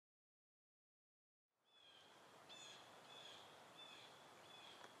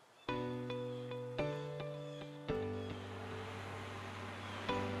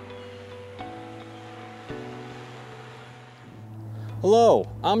Hello,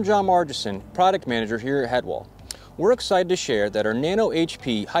 I'm John Margison, Product Manager here at Headwall. We're excited to share that our Nano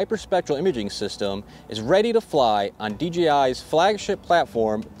HP hyperspectral-imaging system is ready to fly on DJI's flagship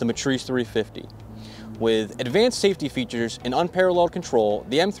platform, the Matrice 350. With advanced safety features and unparalleled control,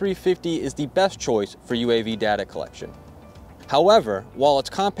 the M350 is the best choice for UAV data collection. However, while its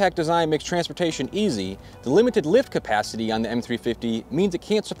compact design makes transportation easy, the limited lift capacity on the M350 means it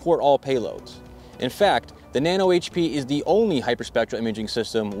can't support all payloads. In fact, the Nano HP is the only hyperspectral imaging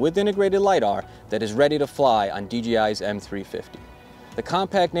system with integrated LiDAR that is ready to fly on DJI's M350. The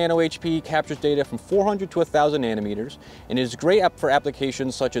compact Nano HP captures data from 400 to 1,000 nanometers and is great for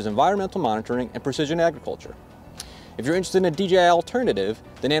applications such as environmental monitoring and precision agriculture. If you're interested in a DJI alternative,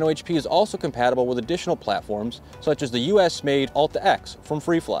 the Nano HP is also compatible with additional platforms such as the US-made Alta X from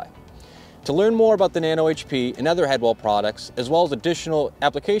Freefly. To learn more about the Nano HP and other Headwall products, as well as additional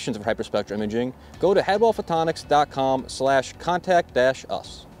applications of hyperspectral imaging, go to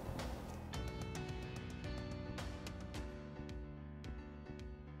headwallphotonics.com/contact-us.